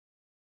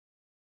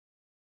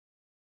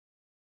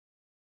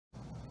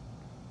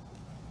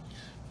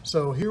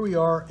So here we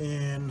are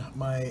in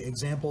my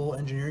example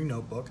engineering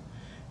notebook,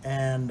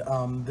 and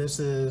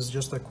this is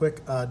just a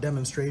quick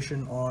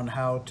demonstration on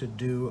how to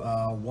do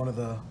one of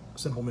the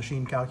simple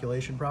machine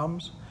calculation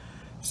problems.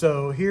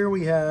 So here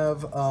we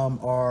have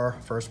our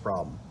first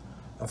problem.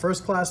 A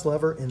first-class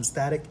lever in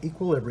static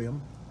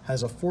equilibrium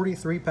has a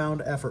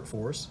 43-pound effort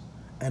force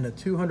and a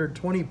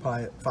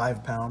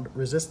 225-pound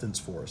resistance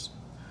force.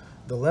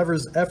 The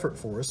lever's effort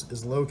force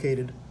is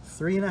located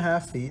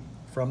 3.5 feet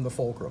from the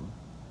fulcrum.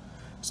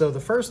 So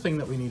the first thing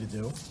that we need to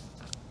do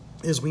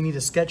is we need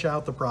to sketch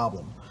out the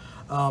problem.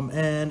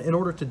 And in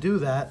order to do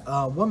that,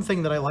 one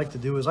thing that I like to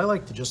do is I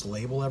like to just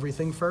label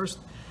everything first.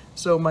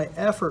 So my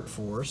effort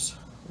force,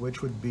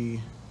 which would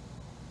be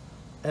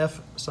F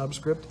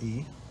subscript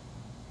E,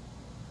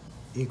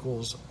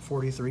 equals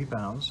 43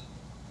 pounds.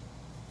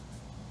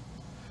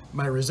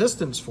 My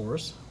resistance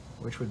force,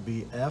 which would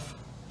be F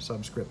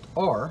subscript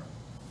R,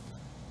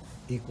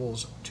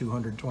 equals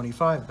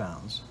 225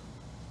 pounds.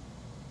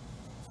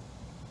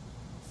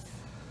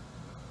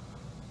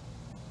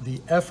 The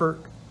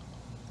effort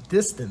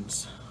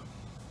distance,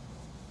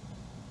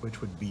 which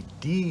would be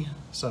D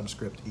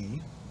subscript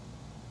E,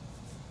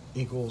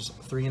 equals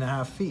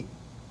 3.5 feet.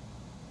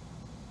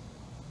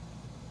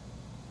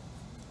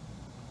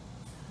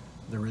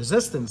 The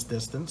resistance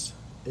distance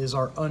is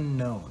our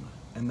unknown,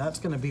 and that's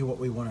going to be what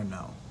we want to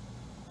know.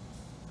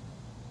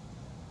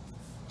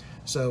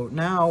 So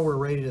now we're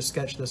ready to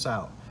sketch this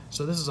out.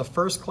 So this is a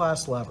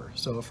first-class lever.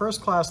 So a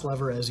first-class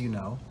lever, as you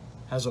know,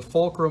 has a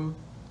fulcrum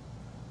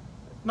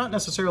not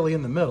necessarily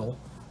in the middle,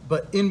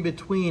 but in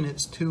between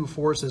its two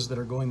forces that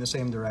are going the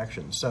same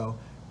direction. So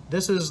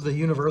this is the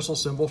universal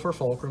symbol for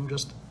fulcrum,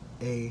 just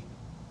a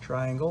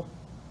triangle.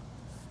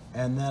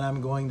 And then I'm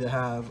going to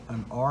have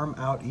an arm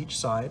out each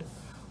side.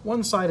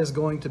 One side is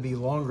going to be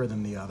longer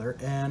than the other,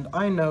 and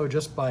I know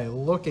just by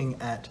looking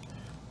at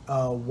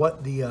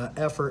what the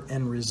effort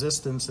and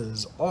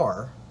resistances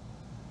are,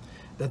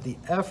 that the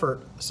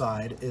effort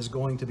side is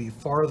going to be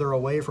farther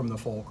away from the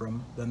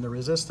fulcrum than the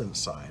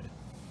resistance side.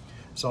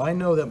 So I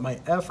know that my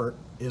effort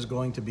is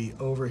going to be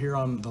over here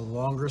on the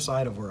longer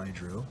side of where I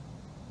drew.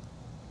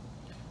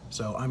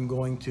 So I'm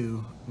going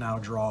to now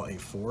draw a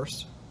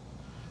force.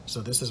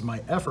 So this is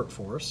my effort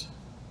force,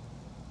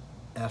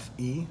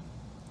 Fe,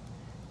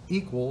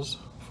 equals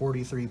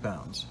 43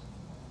 pounds.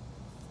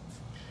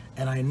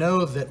 And I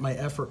know that my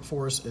effort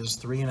force is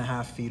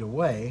 3.5 feet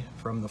away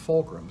from the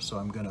fulcrum. So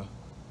I'm going to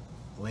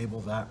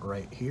label that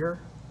right here.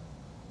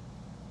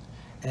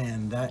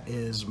 And that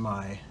is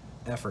my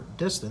effort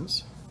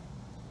distance.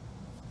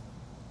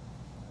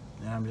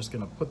 And I'm just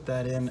going to put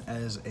that in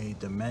as a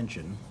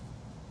dimension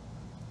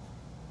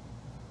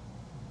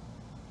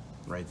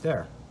right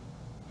there.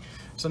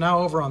 So now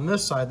over on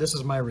this side, this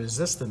is my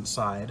resistance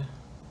side.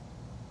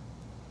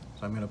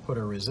 So I'm going to put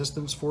a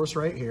resistance force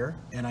right here,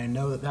 and I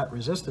know that that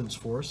resistance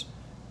force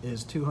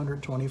is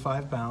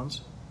 225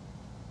 pounds.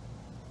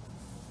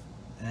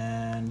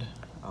 And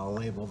I'll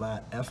label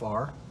that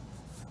FR.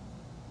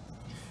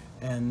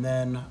 And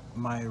then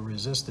my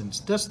resistance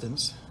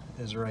distance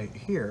is right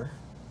here.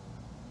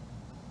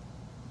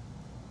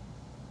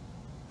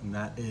 And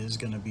that is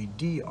going to be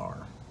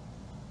dr.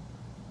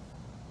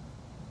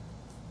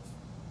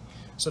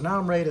 So now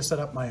I'm ready to set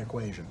up my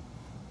equation.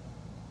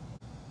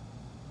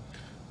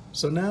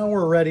 So now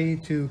we're ready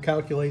to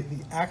calculate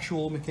the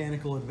actual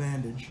mechanical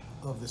advantage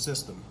of the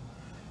system.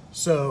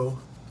 So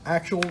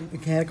actual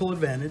mechanical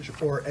advantage,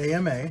 or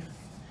AMA,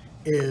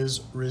 is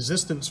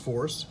resistance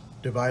force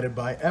divided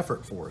by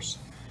effort force.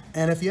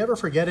 And if you ever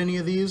forget any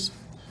of these,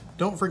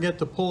 don't forget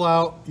to pull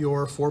out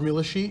your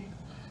formula sheet,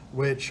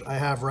 which I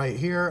have right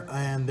here,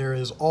 and there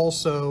is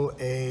also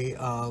a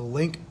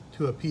link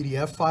to a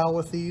PDF file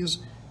with these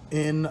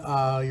in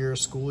your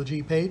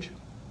Schoology page.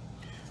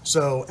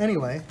 So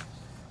anyway,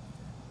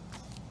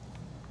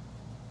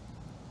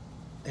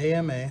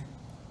 AMA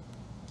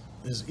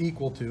is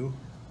equal to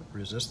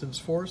resistance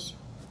force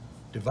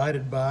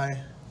divided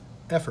by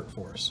effort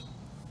force.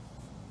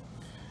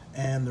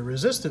 And the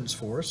resistance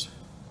force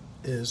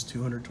is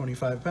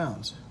 225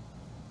 pounds.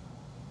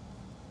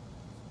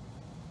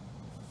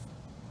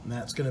 And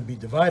that's going to be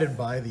divided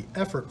by the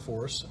effort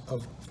force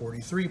of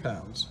 43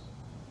 pounds.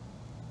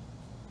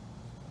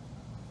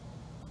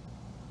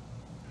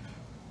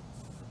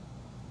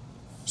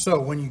 So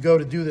when you go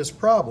to do this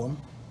problem,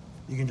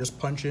 you can just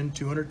punch in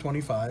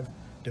 225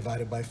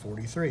 divided by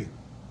 43.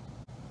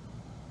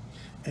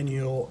 And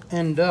you'll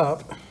end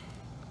up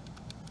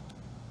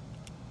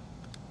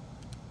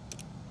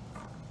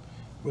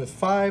with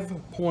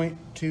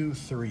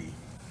 5.23.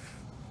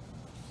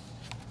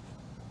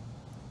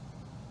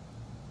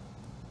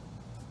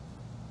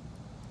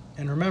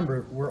 And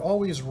remember, we're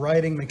always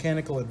writing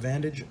mechanical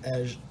advantage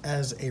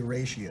as a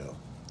ratio.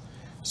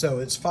 So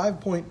it's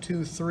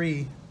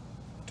 5.23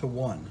 to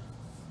 1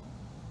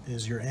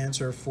 is your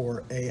answer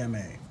for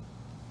AMA.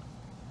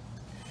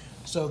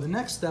 So the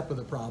next step of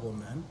the problem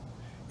then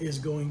is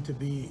going to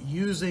be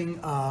using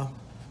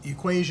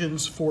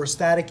equations for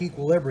static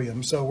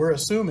equilibrium. So we're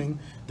assuming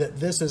that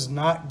this is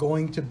not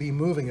going to be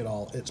moving at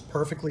all. It's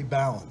perfectly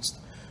balanced.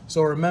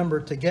 So remember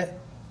to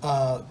get,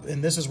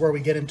 and this is where we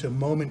get into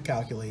moment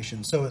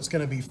calculation. So it's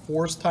going to be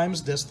force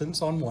times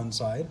distance on one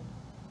side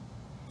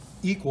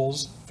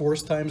equals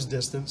force times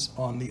distance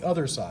on the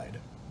other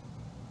side.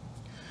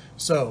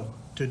 So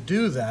to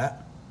do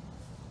that,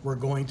 we're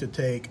going to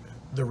take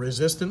the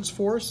resistance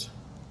force,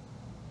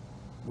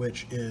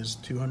 which is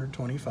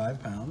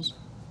 225 pounds,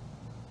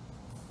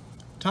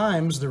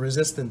 times the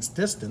resistance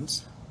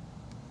distance,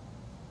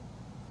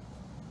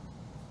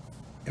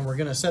 and we're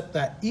going to set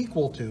that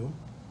equal to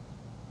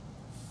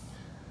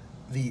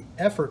the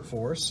effort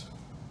force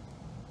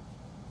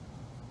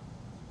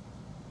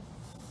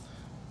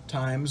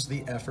times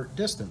the effort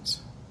distance.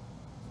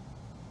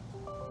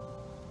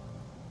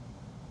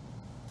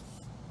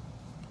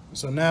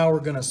 So now we're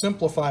going to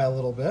simplify a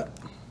little bit.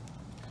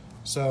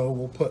 So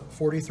we'll put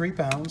 43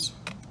 pounds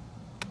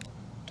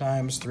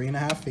times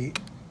 3.5 feet,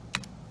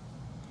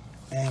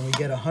 and we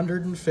get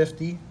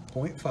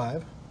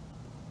 150.5.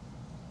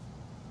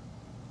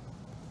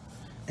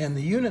 And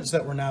the units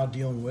that we're now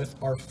dealing with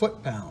are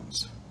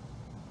foot-pounds.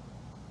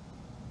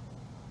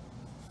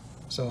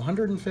 So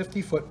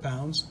 150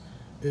 foot-pounds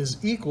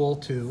is equal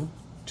to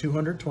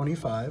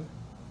 225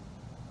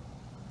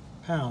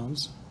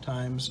 pounds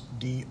times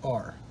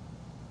dr.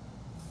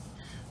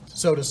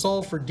 So to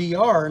solve for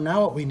dr,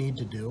 now what we need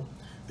to do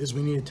is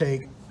we need to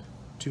take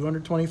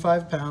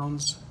 225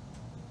 pounds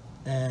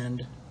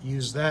and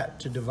use that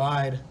to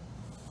divide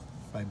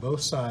by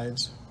both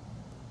sides.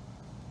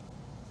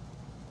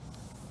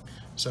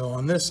 So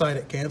on this side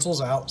it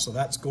cancels out, so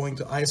that's going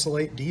to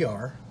isolate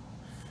dr.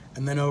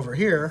 And then over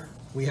here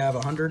we have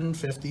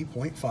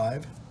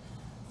 150.5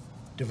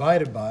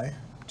 divided by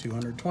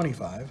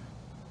 225,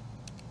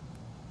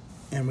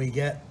 and we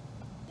get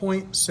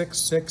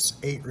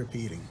 0.668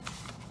 repeating.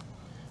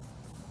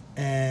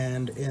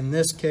 And in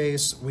this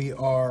case, we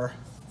are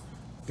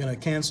going to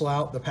cancel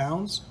out the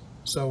pounds,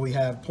 so we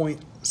have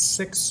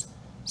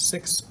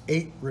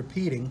 0.668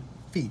 repeating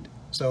feet,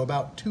 so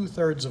about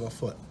 2/3 of a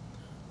foot.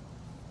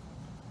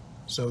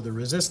 So the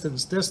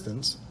resistance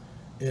distance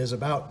is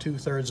about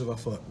 2/3 of a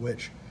foot,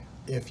 which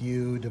if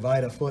you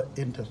divide a foot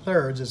into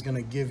thirds is going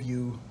to give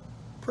you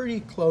pretty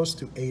close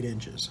to 8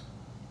 inches.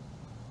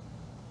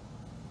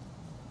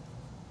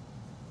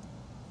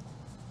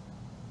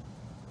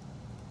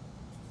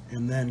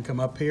 And then come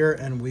up here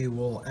and we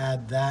will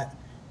add that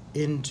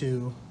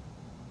into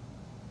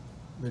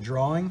the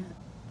drawing,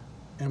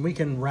 and we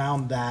can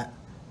round that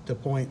to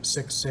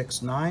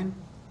 0.669,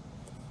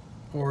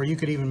 or you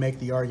could even make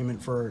the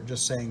argument for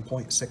just saying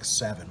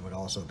 0.67 would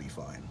also be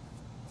fine.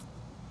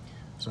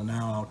 So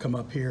now I'll come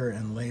up here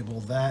and label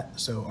that.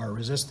 So our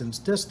resistance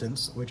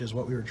distance, which is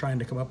what we were trying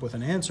to come up with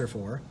an answer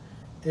for,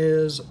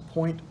 is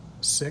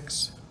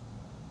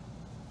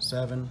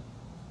 0.67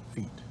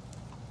 feet.